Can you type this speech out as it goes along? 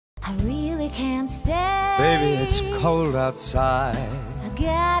I really can't stay. Baby, it's cold outside. I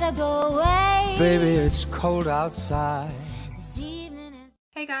gotta go away. Baby, it's cold outside. This evening is...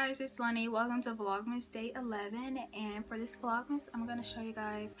 Hey guys, it's Lonni. Welcome to Vlogmas Day 11, and for this Vlogmas, I'm going to show you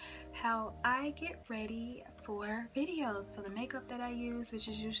guys how I get ready for videos. So the makeup that I use, which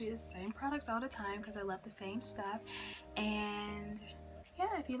is usually the same products all the time because I love the same stuff. And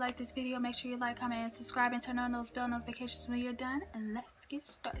yeah, if you like this video, make sure you like, comment, and subscribe, and turn on those bell notifications when you're done, and let's get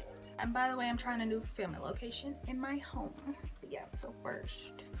started. And by the way, I'm trying a new filming location in my home. But yeah, so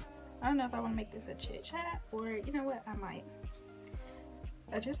first, I don't know if I want to make this a chit chat, or you know what, I might.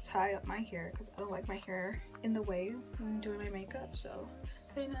 I just tie up my hair because I don't like my hair in the way when I'm doing my makeup, so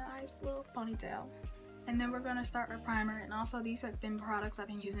put in a nice little ponytail. And then we're going to start with primer, and also these have been products I've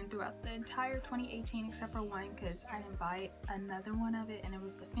been using throughout the entire 2018 except for one because I didn't buy another one of it, and it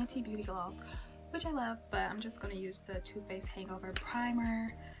was the Fenty Beauty Gloss, which I love, but I'm just going to use the Too Faced Hangover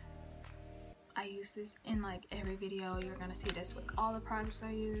Primer. I use this in like every video. You're going to see this with all the products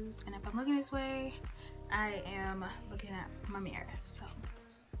I use, and if I'm looking this way, I am looking at my mirror, so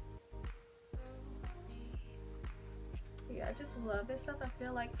yeah, I just love this stuff. I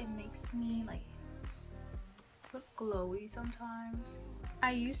feel like it makes me like look glowy sometimes.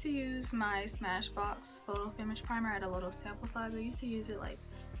 I used to use my Smashbox Photo Finish Primer at a little sample size. I used to use it like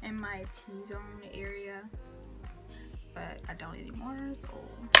in my T-zone area, but I don't anymore, so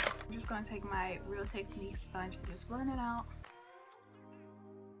I'm just gonna take my Real Technique sponge and just blend it out.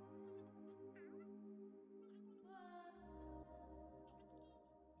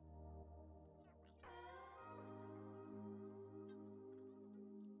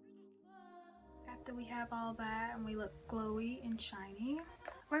 After we have all that and we look glowy and shiny,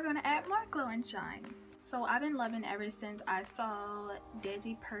 we're gonna add more glow and shine. So I've been loving ever since I saw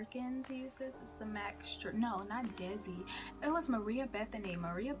Desi Perkins use this. It's the MAC no, not Desi. It was Maria Bethany.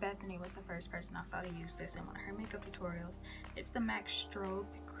 Maria Bethany was the first person I saw to use this in one of her makeup tutorials. It's the MAC Strobe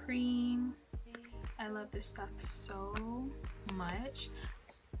Cream. I love this stuff so much.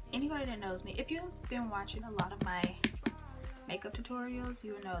 Anybody that knows me, if you've been watching a lot of my makeup tutorials,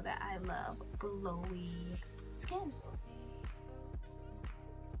 you know that I love glowy skin.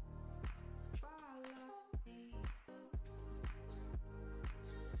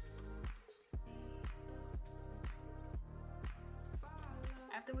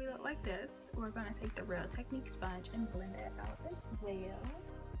 After we look like this, we're going to take the Real Technique sponge and blend it out as well.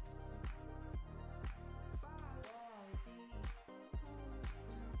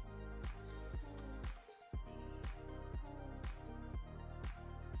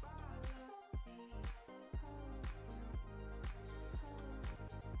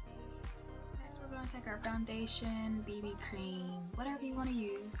 Take our foundation, BB cream, whatever you want to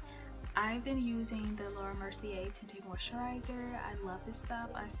use. I've been using the Laura Mercier Tinted Moisturizer. I love this stuff.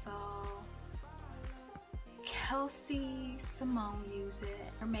 I saw Kelsey Simone use it.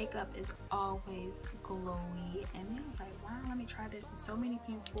 Her makeup is always glowy, and I was like, wow, let me try this. And so many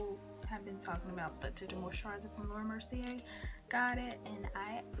people have been talking about the Tinted Moisturizer from Laura Mercier. Got it, and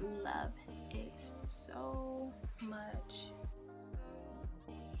I love it so much.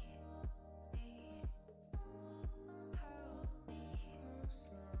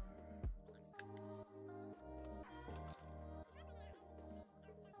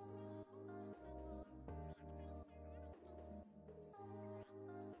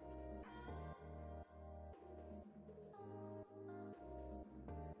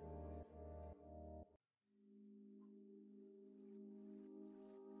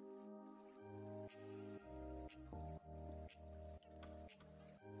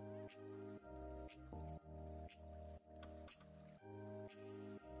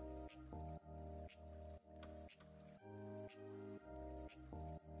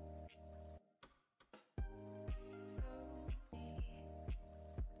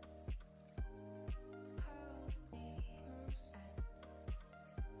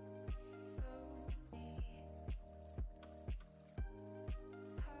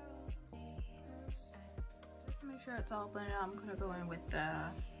 To make sure it's all blended out, I'm gonna go in with the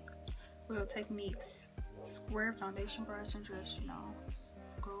Real Techniques square foundation brush and just, you know,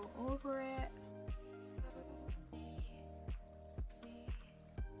 go over it.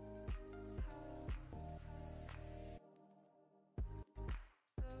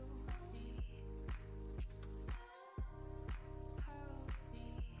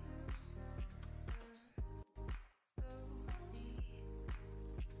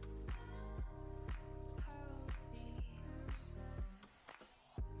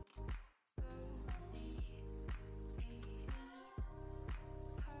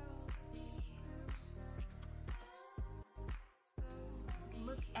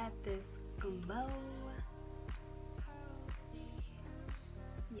 below.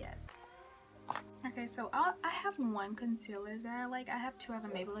 Yes. Okay, so I have one concealer that I like. I have two of the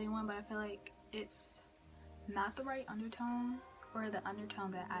Maybelline one, but I feel like it's not the right undertone or the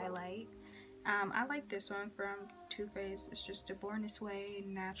undertone that I like. I like this one from Too Faced. It's just a Born This Way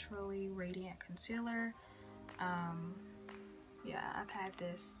Naturally Radiant Concealer. Yeah, I've had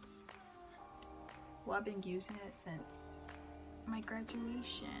this, well, I've been using it since my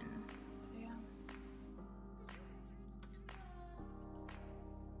graduation. Yeah.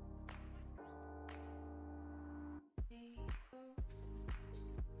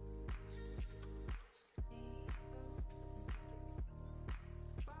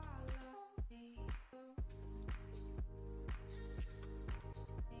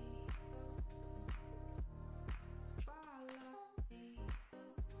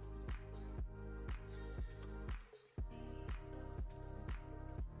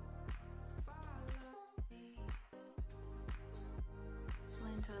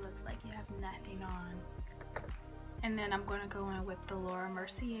 So it looks like you have nothing on. And then I'm going to go in with the Laura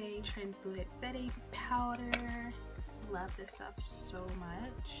Mercier Translucent Setting Powder. Love this stuff so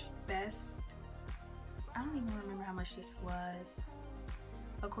much. Best, I don't even remember how much this was.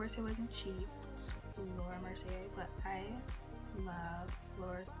 Of course it wasn't cheap. It's Laura Mercier, but I love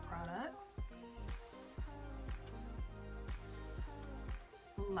Laura's products.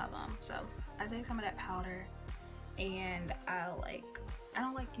 Love them. So I take some of that powder, and I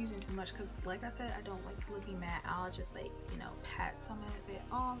don't like using too much because, like I said, I don't like looking matte. I'll just, like, you know, pat some of it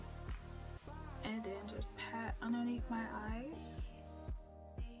off and then just pat underneath my eyes.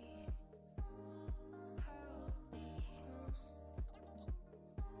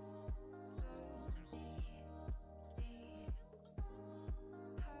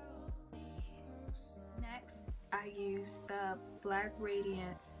 Next, I use the Black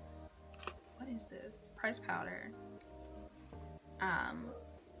Radiance, what is this? Price Powder.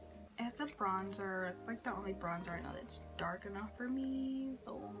 It's a bronzer. It's like the only bronzer I know that's dark enough for me.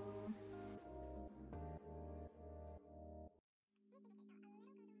 Boom.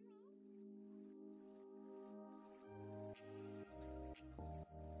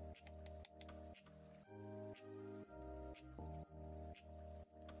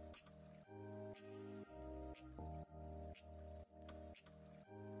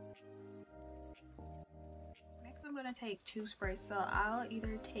 Next, I'm gonna take two sprays. So I'll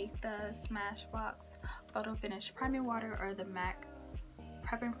either take the Smashbox Photo Finish Priming Water or the MAC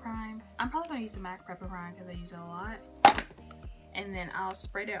Prep and Prime. I'm probably gonna use the MAC Prep and Prime because I use it a lot. And then I'll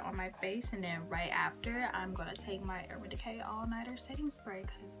spray that on my face, and then right after I'm gonna take my Urban Decay All Nighter Setting Spray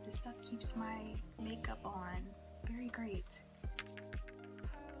because this stuff keeps my makeup on very great.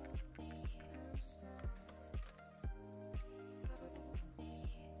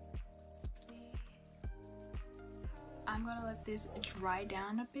 I'm gonna let this dry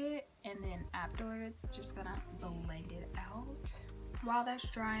down a bit, and then afterwards just gonna blend it out. While that's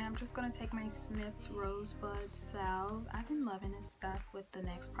drying, I'm just gonna take my Smith's Rosebud Salve. I've been loving this stuff with the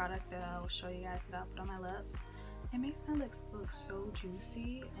next product that I'll show you guys that I'll put on my lips. It makes my lips look so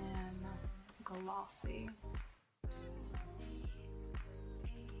juicy and glossy.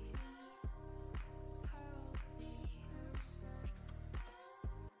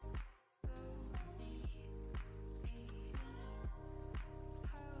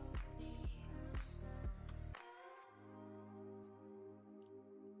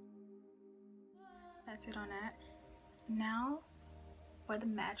 That's it on that. Now for the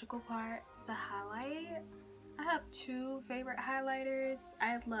magical part, the highlight. I have two favorite highlighters.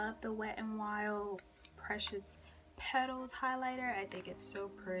 I love the Wet n Wild Precious Petals highlighter. I think it's so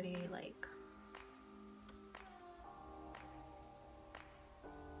pretty, like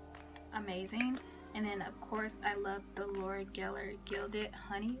amazing. And then of course I love the Laura Geller Gilded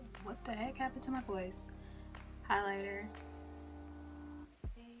Honey. What the heck happened to my voice? Highlighter.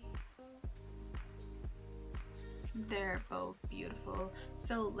 They're both beautiful.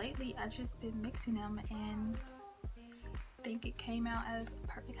 So lately I've just been mixing them and I think it came out as a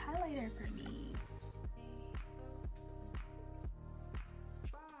perfect highlighter for me.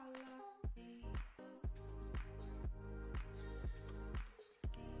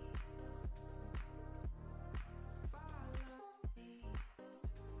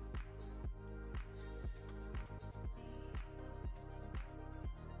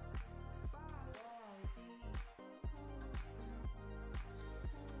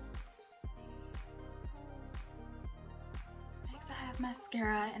 I have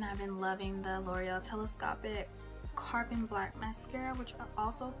mascara, and I've been loving the L'Oreal Telescopic Carbon Black Mascara, which I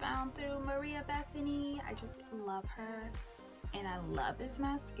also found through Maria Bethany. I just love her. And I love this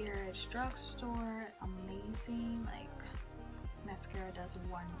mascara. It's drugstore, amazing. Like, this mascara does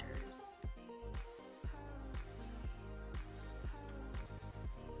wonders.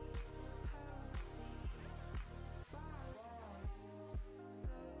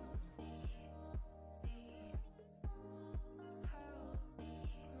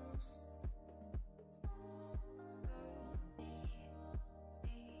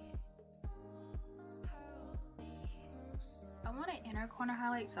 I want an inner corner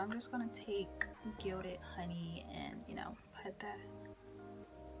highlight, so I'm just gonna take Gilded Honey and, you know, put that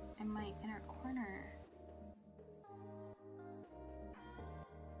in my inner corner.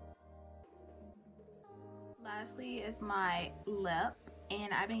 Lastly is my lip,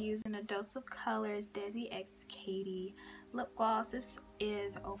 and I've been using a Dose of Colors Desi X Katie lip gloss. This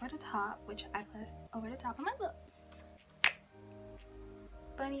is Over the Top, which I put over the top of my lips.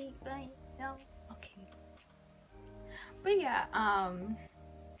 Bunny, no, okay. But yeah,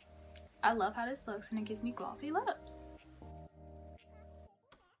 I love how this looks, and it gives me glossy lips.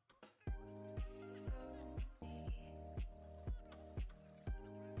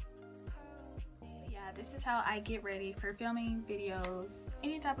 But yeah, this is how I get ready for filming videos,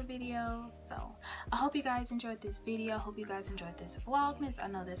 any type of videos. So I hope you guys enjoyed this video. I hope you guys enjoyed this Vlogmas. I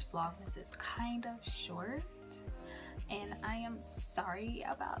know this Vlogmas is kind of short, and I am sorry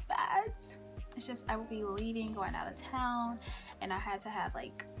about that. It's just I will be leaving, going out of town, and I had to have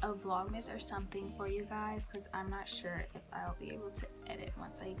like a Vlogmas or something for you guys, because I'm not sure if I'll be able to edit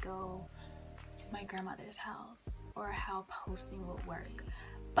once I go to my grandmother's house, or how posting will work.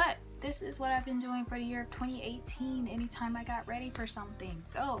 But this is what I've been doing for the year of 2018 anytime I got ready for something.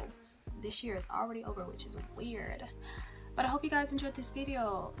 So this year is already over, which is weird. But I hope you guys enjoyed this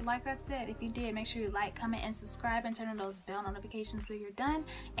video. Like I said, if you did, make sure you like, comment, and subscribe, and turn on those bell notifications when you're done.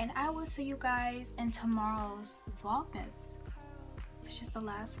 And I will see you guys in tomorrow's Vlogmas, which is the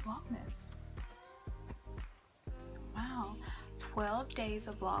last Vlogmas. Wow, 12 days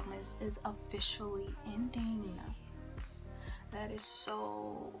of Vlogmas is officially ending. That is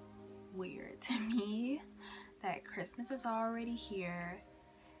so weird to me, that Christmas is already here,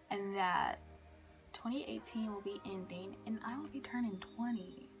 and that 2018 will be ending, and I will be turning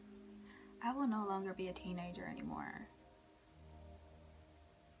 20. I will no longer be a teenager anymore.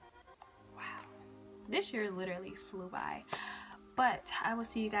 Wow. This year literally flew by. But I will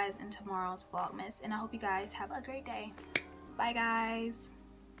see you guys in tomorrow's Vlogmas, and I hope you guys have a great day. Bye, guys.